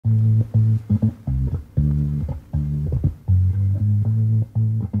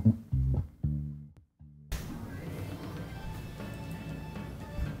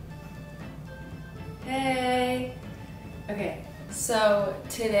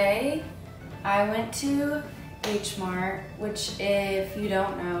Today I went to H Mart, which if you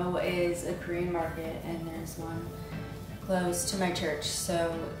don't know is a Korean market, and there's one close to my church.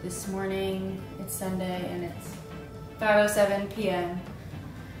 So this morning, it's Sunday and it's 5:07 p.m.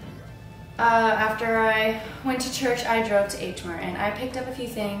 After I went to church, I drove to H Mart and I picked up a few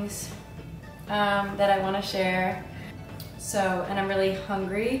things that I want to share. And I'm really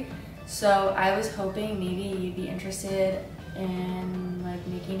hungry, so I was hoping maybe you'd be interested in like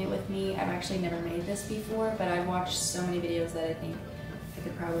making it with me. I've actually never made this before, but I've watched so many videos that I think I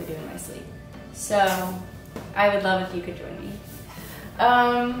could probably do in my sleep. So I would love if you could join me.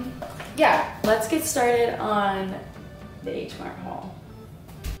 Yeah, let's get started on the H Mart haul.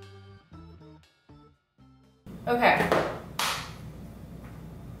 Okay.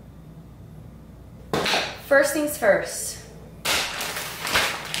 First things first.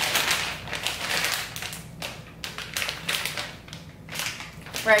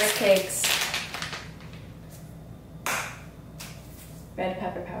 Rice cakes, red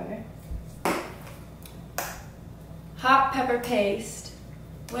pepper powder, hot pepper paste,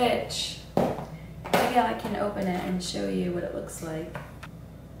 which maybe I can open it and show you what it looks like.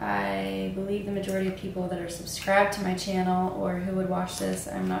 I believe the majority of people that are subscribed to my channel or who would watch this,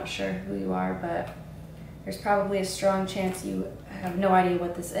 I'm not sure who you are, but there's probably a strong chance you have no idea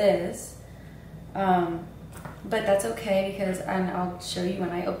what this is. But that's okay because I'll show you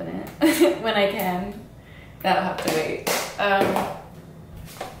when I open it, when I can. That'll have to wait.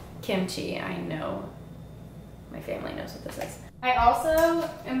 Kimchi, I know. My family knows what this is. I also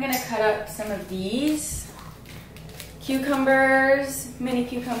am gonna cut up some of these. Cucumbers, mini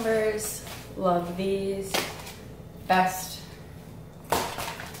cucumbers. Love these. Best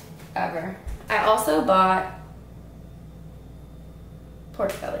ever. I also bought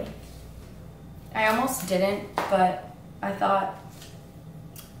pork belly. I almost didn't, but I thought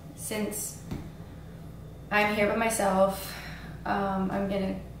since I'm here by myself, I'm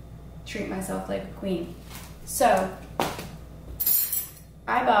gonna treat myself like a queen. So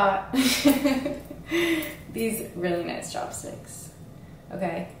I bought these really nice chopsticks,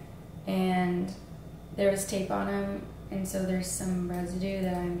 okay? And there was tape on them, and so there's some residue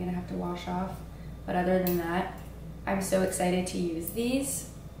that I'm gonna have to wash off. But other than that, I'm so excited to use these,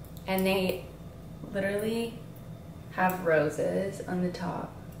 and they literally have roses on the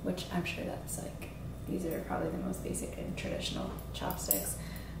top, which I'm sure that's like, these are probably the most basic and traditional chopsticks.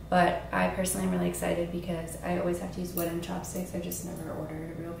 But I personally am really excited because I always have to use wooden chopsticks. I've just never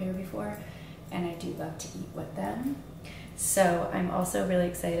ordered a real pair before, and I do love to eat with them. So I'm also really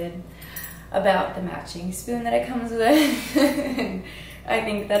excited about the matching spoon that it comes with. I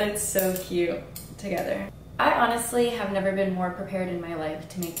think that it's so cute together. I honestly have never been more prepared in my life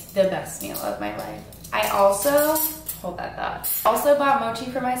to make the best meal of my life. I also, hold that thought, also bought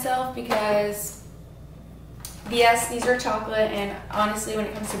mochi for myself because yes, these are chocolate, and honestly when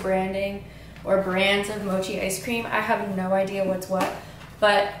it comes to branding or brands of mochi ice cream, I have no idea what's what.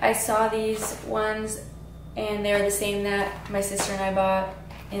 But I saw these ones and they're the same that my sister and I bought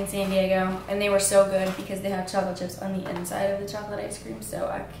in San Diego, and they were so good because they have chocolate chips on the inside of the chocolate ice cream, so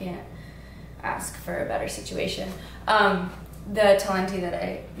I can't ask for a better situation. The Talenti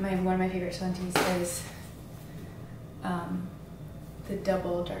that one of my favorite Talentis is the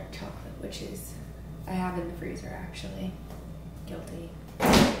double dark chocolate, which is, I have in the freezer actually. Guilty.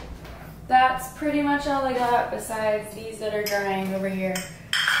 That's pretty much all I got besides these that are drying over here,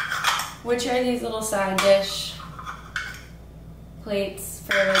 which are these little side dish plates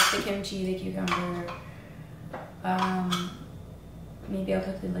for like the kimchi, the cucumber. Maybe I'll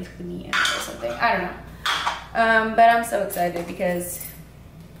put like the meat in it or something. I don't know. But I'm so excited because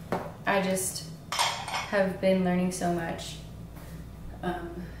I just have been learning so much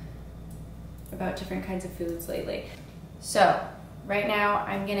about different kinds of foods lately. So right now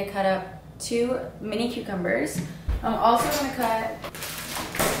I'm gonna cut up 2 mini cucumbers. I'm also gonna cut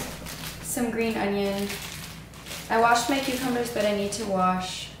some green onion. I washed my cucumbers, but I need to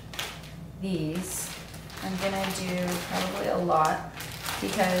wash these. I'm gonna do probably a lot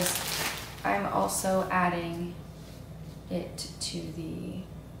because I'm also adding it to the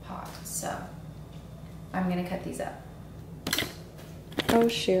pot. So I'm gonna cut these up. Oh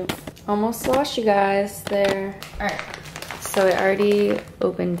shoot, almost lost you guys there. All right, so I already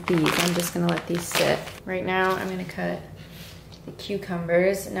opened these. I'm just gonna let these sit. Right now I'm gonna cut the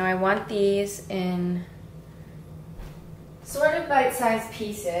cucumbers. Now I want these in sort of bite-sized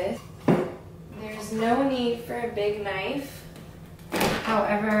pieces. There's no need for a big knife.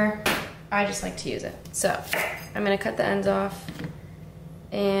 However, I just like to use it. So I'm gonna cut the ends off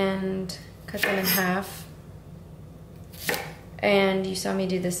and cut them in half. And you saw me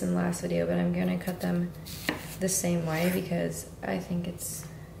do this in the last video, but I'm gonna cut them the same way because I think it's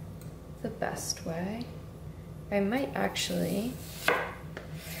the best way. I might actually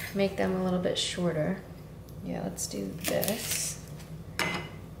make them a little bit shorter. Yeah, let's do this.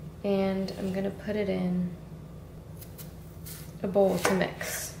 And I'm gonna put it in a bowl to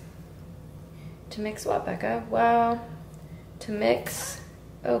mix. To mix what, Becca? Well, to mix,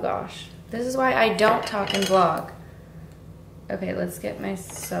 oh gosh. This is why I don't talk and vlog. Okay, let's get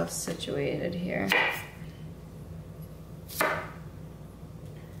myself situated here.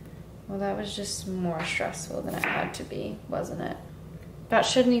 Well, that was just more stressful than it had to be, wasn't it? That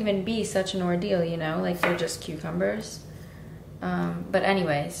shouldn't even be such an ordeal, you know? Like, they're just cucumbers. But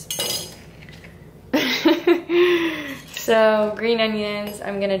anyways. So, green onions,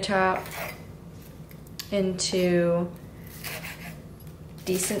 I'm gonna chop into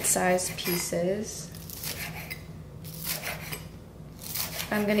decent sized pieces.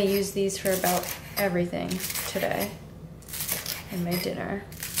 I'm gonna use these for about everything today in my dinner.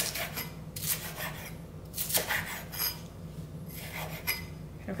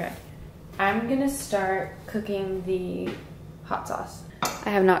 Okay, I'm gonna start cooking the hot sauce. I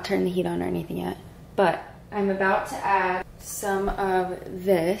have not turned the heat on or anything yet, but I'm about to add some of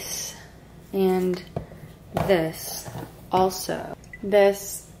this and this also.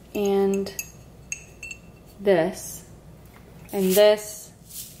 This and this and this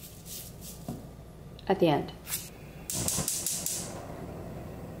at the end.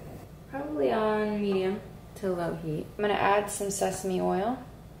 Probably on medium to low heat. I'm gonna add some sesame oil.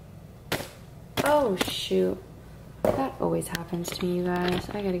 Oh shoot, that always happens to me, you guys.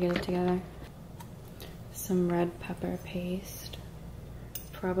 I gotta get it together. Some red pepper paste,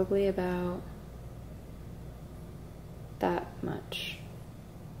 probably about that much.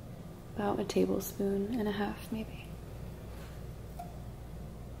 About a tablespoon and a half, maybe.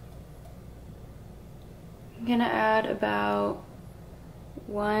 I'm gonna add about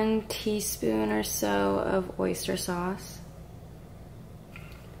 1 teaspoon or so of oyster sauce.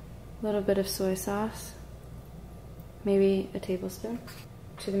 A little bit of soy sauce, maybe a tablespoon.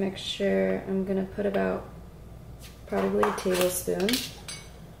 To the mixture, I'm gonna put about probably a tablespoon,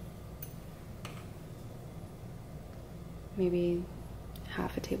 maybe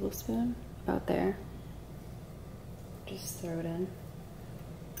half a tablespoon, about there. Just throw it in.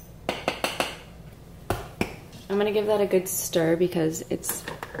 I'm gonna give that a good stir because it's,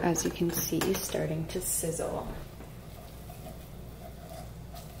 as you can see, starting to sizzle.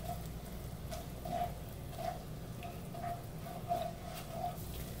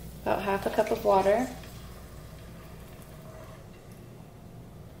 About half a cup of water.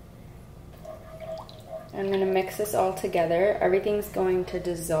 I'm gonna mix this all together. Everything's going to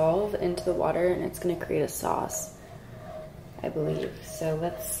dissolve into the water and it's gonna create a sauce, I believe. So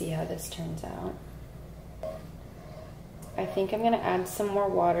let's see how this turns out. I think I'm gonna add some more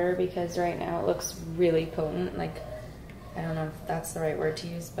water because right now it looks really potent. Like, I don't know if that's the right word to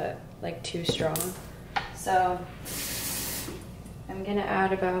use, but like too strong. So I'm gonna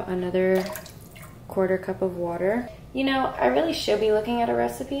add about another 1/4 cup of water. You know, I really should be looking at a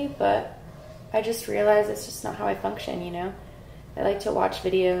recipe, but I just realized it's just not how I function, you know? I like to watch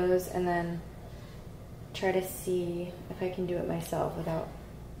videos and then try to see if I can do it myself without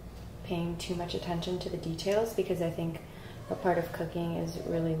paying too much attention to the details, because I think a part of cooking is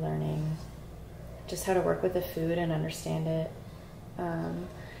really learning just how to work with the food and understand it,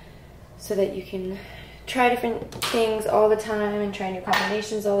 so that you can try different things all the time and try new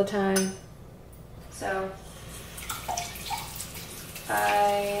combinations all the time. So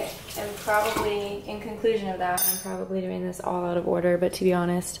I am probably, in conclusion of that, I'm probably doing this all out of order, but to be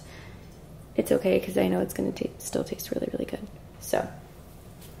honest, it's okay because I know it's going to still taste really, really good. So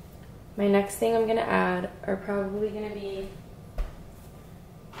my next thing I'm going to add are probably going to be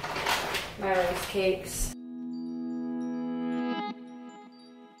my rice cakes.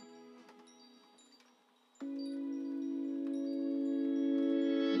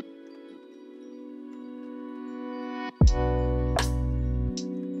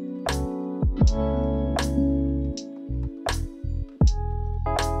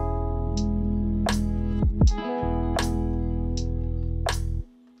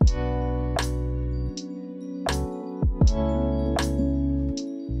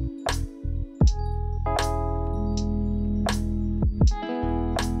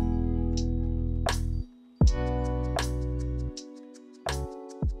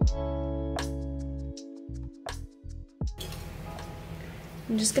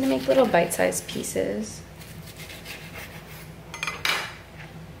 I'm just gonna make little bite-sized pieces.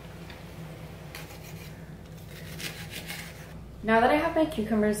 Now that I have my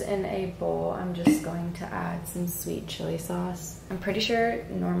cucumbers in a bowl, I'm just going to add some sweet chili sauce. I'm pretty sure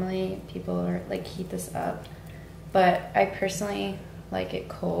normally people are like heat this up, but I personally like it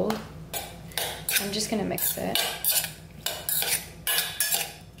cold. I'm just gonna mix it.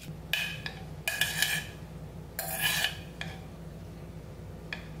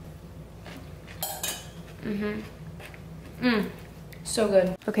 So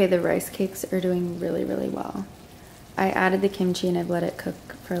good. Okay, the rice cakes are doing really, really well. I added the kimchi and I've let it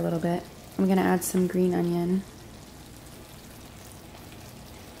cook for a little bit. I'm gonna add some green onion.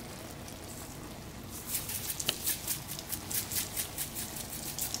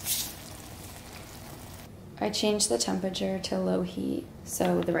 I changed the temperature to low heat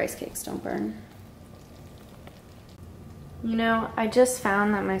so the rice cakes don't burn. You know, I just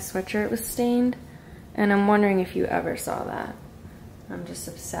found that my sweatshirt was stained, and I'm wondering if you ever saw that. I'm just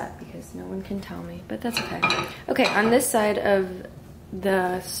upset because no one can tell me, but that's okay. Okay, on this side of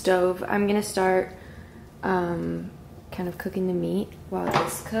the stove, I'm gonna start kind of cooking the meat while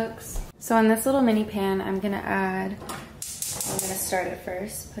this cooks. So on this little mini pan, I'm gonna start it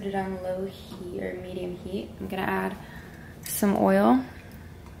first, put it on low heat or medium heat. I'm gonna add some oil,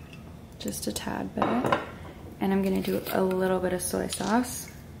 just a tad bit, and I'm gonna do a little bit of soy sauce.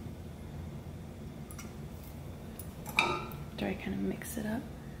 After I kind of mix it up,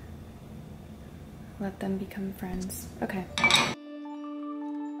 let them become friends. Okay.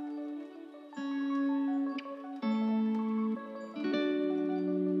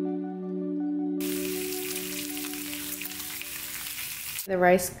 The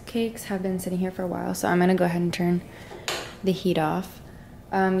rice cakes have been sitting here for a while, so I'm gonna go ahead and turn the heat off.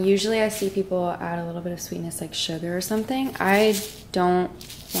 Usually I see people add a little bit of sweetness like sugar or something. I don't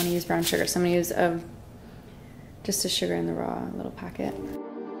want to use brown sugar, so I'm gonna use just a sugar in the raw little packet.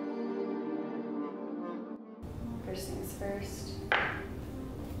 First things first.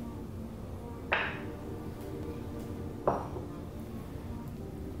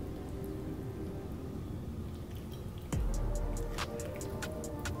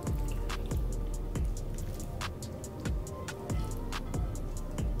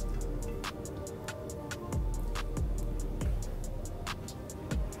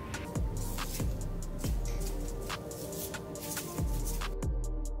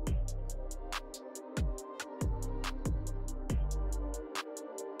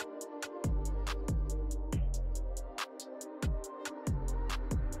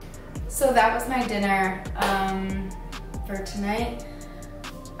 So that was my dinner for tonight.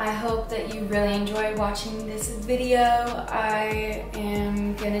 I hope that you really enjoyed watching this video. I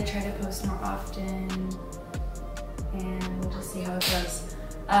am gonna try to post more often and we'll just see how it goes.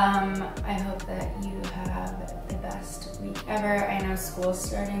 I hope that you have the best week ever. I know school's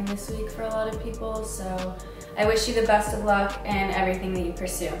starting this week for a lot of people, so I wish you the best of luck in everything that you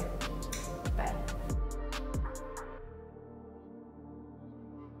pursue.